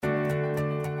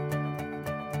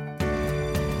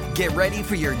Get ready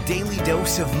for your daily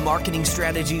dose of marketing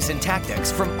strategies and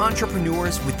tactics from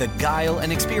entrepreneurs with the guile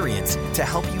and experience to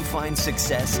help you find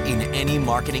success in any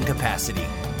marketing capacity.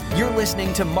 You're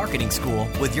listening to Marketing School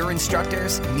with your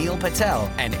instructors, Neil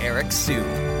Patel and Eric Sue.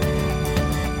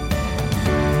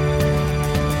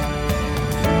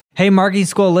 Hey, Marketing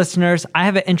School listeners, I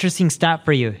have an interesting stat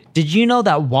for you. Did you know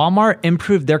that Walmart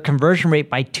improved their conversion rate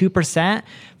by 2%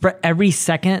 for every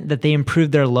second that they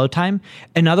improved their load time?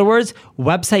 In other words,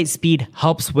 website speed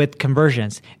helps with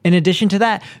conversions. In addition to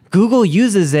that, Google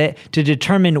uses it to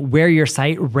determine where your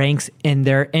site ranks in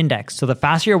their index. So the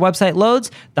faster your website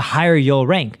loads, the higher you'll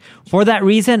rank. For that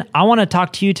reason, I want to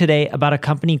talk to you today about a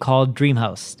company called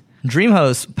DreamHost.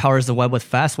 DreamHost powers the web with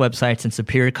fast websites and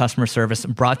superior customer service,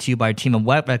 brought to you by a team of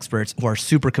web experts who are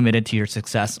super committed to your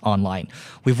success online.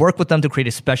 We've worked with them to create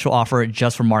a special offer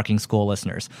just for Marketing School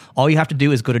listeners. All you have to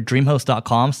do is go to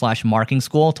dreamhost.com/marketing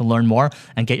school to learn more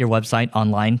and get your website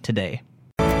online today.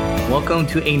 Welcome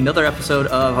to another episode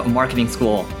of Marketing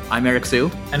School. I'm Eric Sue.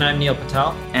 And I'm Neil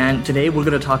Patel. And today we're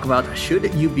going to talk about,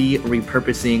 should you be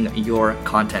repurposing your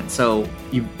content? So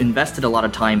you've invested a lot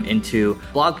of time into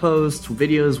blog posts,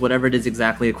 videos, whatever it is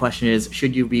exactly. The question is,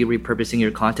 should you be repurposing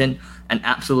your content? And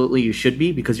absolutely you should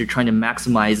be, because you're trying to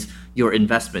maximize your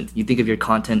investment. You think of your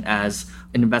content as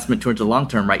an investment towards the long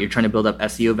term, right? You're trying to build up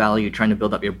SEO value. You're trying to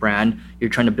build up your brand. You're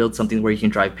trying to build something where you can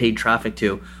drive paid traffic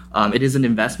to. It is an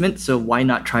investment, so why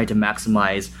not try to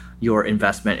maximize your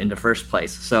investment in the first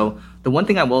place? So the one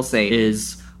thing I will say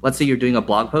is, let's say you're doing a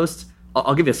blog post.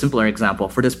 I'll give you a simpler example.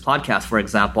 For this podcast, for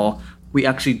example, we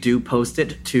actually do post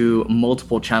it to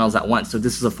multiple channels at once. So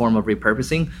this is a form of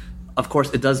repurposing. Of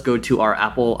course, it does go to our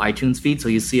Apple iTunes feed, so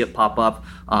you see it pop up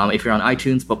if you're on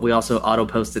iTunes, but we also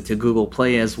auto-post it to Google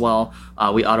Play as well.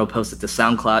 We auto-post it to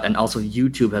SoundCloud, and also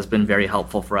YouTube has been very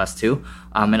helpful for us too,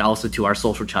 and also to our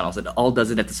social channels. It all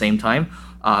does it at the same time,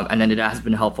 and then it has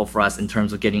been helpful for us in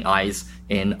terms of getting eyes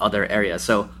in other areas.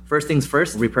 So first things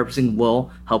first, repurposing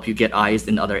will help you get eyes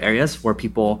in other areas where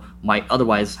people might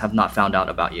otherwise have not found out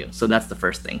about you. So that's the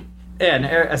first thing. Yeah, and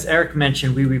as Eric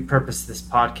mentioned, we repurpose this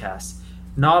podcast.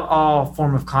 Not all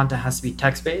form of content has to be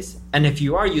text-based, and if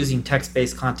you are using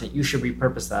text-based content, you should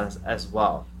repurpose that as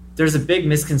well. There's a big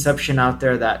misconception out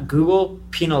there that Google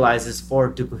penalizes for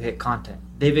duplicate content.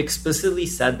 They've explicitly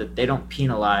said that they don't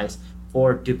penalize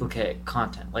for duplicate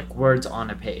content, like words on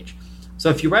a page. So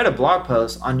if you write a blog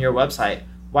post on your website,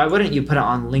 why wouldn't you put it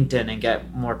on LinkedIn and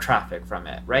get more traffic from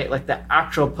it, right? Like the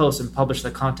actual post, and publish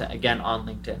the content again on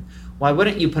LinkedIn. Why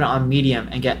wouldn't you put it on Medium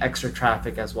and get extra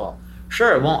traffic as well?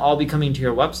 Sure, it won't all be coming to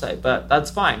your website, but that's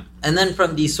fine. And then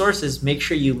from these sources, make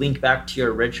sure you link back to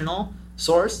your original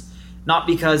source, not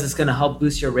because it's going to help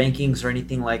boost your rankings or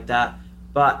anything like that,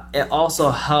 but it also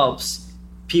helps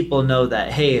people know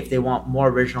that, hey, if they want more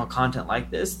original content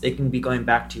like this, they can be going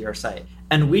back to your site.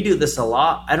 And we do this a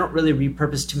lot. I don't really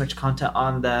repurpose too much content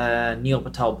on the Neil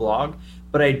Patel blog,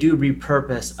 but I do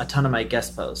repurpose a ton of my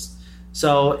guest posts.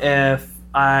 So if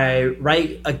I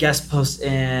write a guest post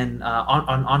on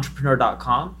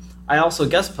entrepreneur.com. I also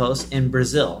guest post in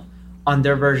Brazil on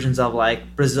their versions of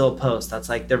like Brazil Post. That's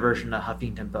like their version of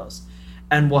Huffington Post.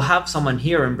 And we'll have someone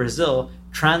here in Brazil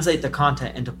translate the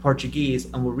content into Portuguese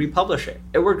and we'll republish it.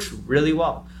 It works really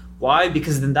well. Why?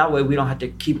 Because then that way we don't have to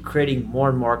keep creating more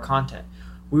and more content.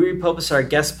 We repurpose our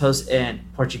guest posts in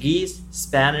Portuguese,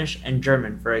 Spanish, and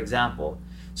German, for example.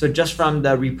 So just from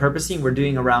the repurposing, we're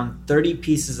doing around 30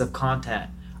 pieces of content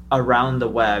around the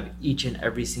web each and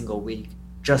every single week,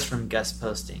 just from guest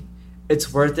posting.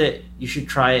 It's worth it. You should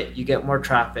try it. You get more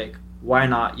traffic. Why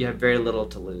not? You have very little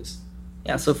to lose.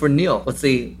 Yeah, so for Neil, let's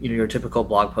say your typical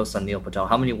blog post on Neil Patel,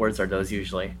 how many words are those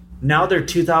usually? Now they're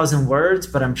 2,000 words,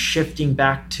 but I'm shifting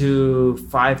back to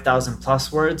 5,000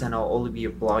 plus words, and I'll only be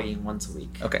blogging once a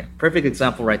week. Okay, perfect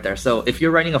example right there. So if you're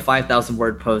writing a 5,000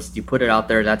 word post, you put it out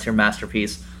there, that's your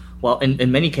masterpiece. Well,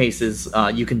 in many cases,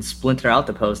 you can splinter out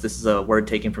the post. This is a word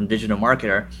taken from Digital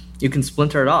Marketer. You can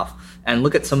splinter it off and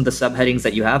look at some of the subheadings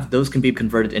that you have. Those can be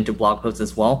converted into blog posts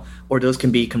as well, or those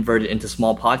can be converted into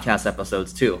small podcast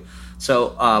episodes too.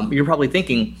 So you're probably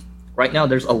thinking, right now,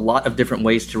 there's a lot of different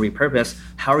ways to repurpose.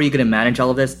 How are you going to manage all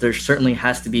of this? There certainly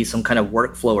has to be some kind of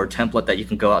workflow or template that you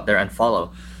can go out there and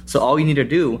follow. So all you need to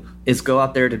do is go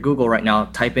out there to Google right now,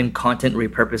 type in content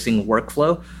repurposing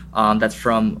workflow. That's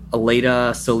from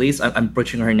Aleda Solis. I'm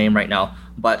butchering her name right now,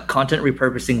 but content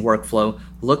repurposing workflow.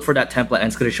 Look for that template, and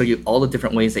it's going to show you all the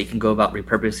different ways that you can go about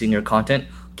repurposing your content.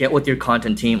 get with your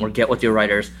content team or get with your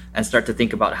writers and start to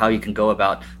think about how you can go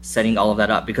about setting all of that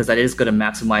up, because that is going to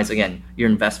maximize, again, your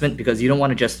investment, because you don't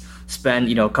want to just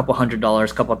spend, a couple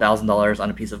 $100s, couple $1,000s on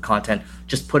a piece of content,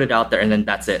 just put it out there and then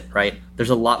that's it, right? There's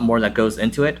a lot more that goes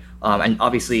into it. And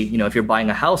obviously, if you're buying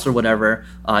a house or whatever,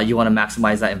 you want to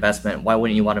maximize that investment. Why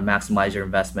wouldn't you want to maximize your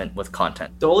investment with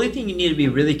content? The only thing you need to be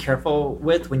really careful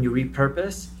with when you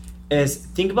repurpose is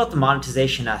think about the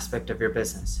monetization aspect of your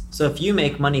business. So if you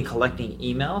make money collecting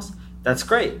emails, that's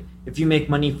great. If you make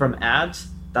money from ads,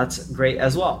 that's great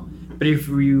as well. But if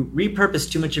you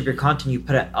repurpose too much of your content, you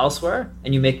put it elsewhere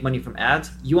and you make money from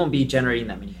ads, you won't be generating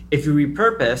that money. If you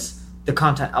repurpose the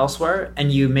content elsewhere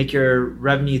and you make your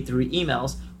revenue through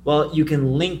emails, well, you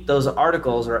can link those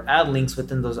articles or add links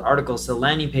within those articles to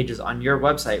landing pages on your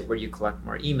website where you collect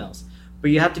more emails.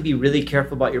 But you have to be really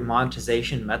careful about your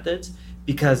monetization methods,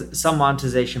 because some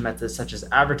monetization methods such as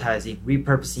advertising,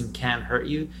 repurposing can hurt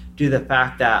you due to the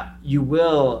fact that you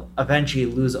will eventually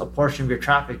lose a portion of your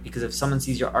traffic, because if someone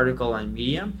sees your article on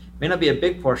Medium, it may not be a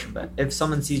big portion, but if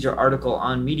someone sees your article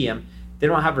on Medium, they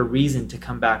don't have a reason to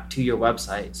come back to your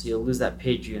website, so you'll lose that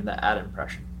page view and that ad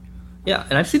impression. Yeah,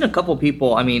 and I've seen a couple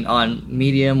people, on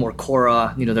Medium or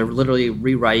Quora, they're literally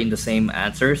rewriting the same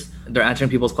answers. They're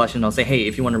answering people's questions. I'll say, hey,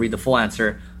 if you want to read the full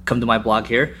answer, come to my blog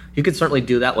here. You could certainly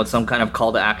do that with some kind of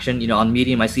call to action. On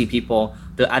Medium, I see people,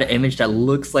 they'll add an image that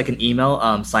looks like an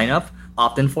email sign up,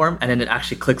 opt-in form, and then it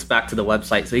actually clicks back to the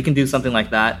website. So you can do something like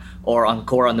that. Or on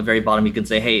Quora, on the very bottom, you can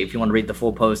say, hey, if you want to read the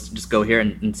full post, just go here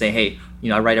and say, hey,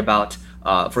 I write about,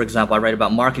 for example, I write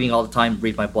about marketing all the time,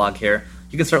 read my blog here.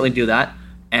 You can certainly do that.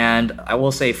 And I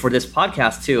will say for this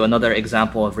podcast too, another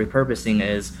example of repurposing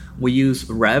is we use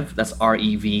Rev, that's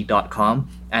rev.com,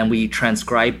 and we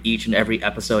transcribe each and every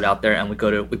episode out there, and we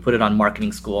put it on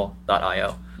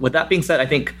marketingschool.io. With that being said, I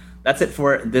think that's it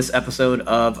for this episode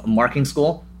of Marketing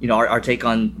School. Our take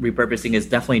on repurposing is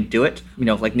definitely do it.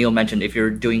 Like Neil mentioned, if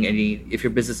your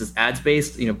business is ads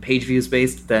based, page views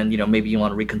based, then maybe you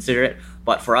want to reconsider it.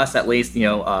 But for us, at least,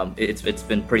 it's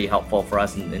been pretty helpful for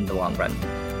us in the long run.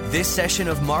 This session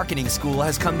of Marketing School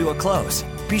has come to a close.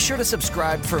 Be sure to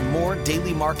subscribe for more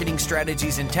daily marketing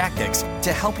strategies and tactics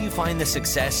to help you find the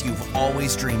success you've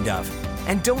always dreamed of.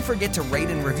 And don't forget to rate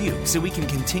and review so we can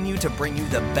continue to bring you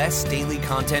the best daily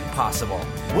content possible.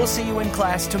 We'll see you in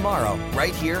class tomorrow,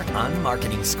 right here on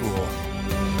Marketing School.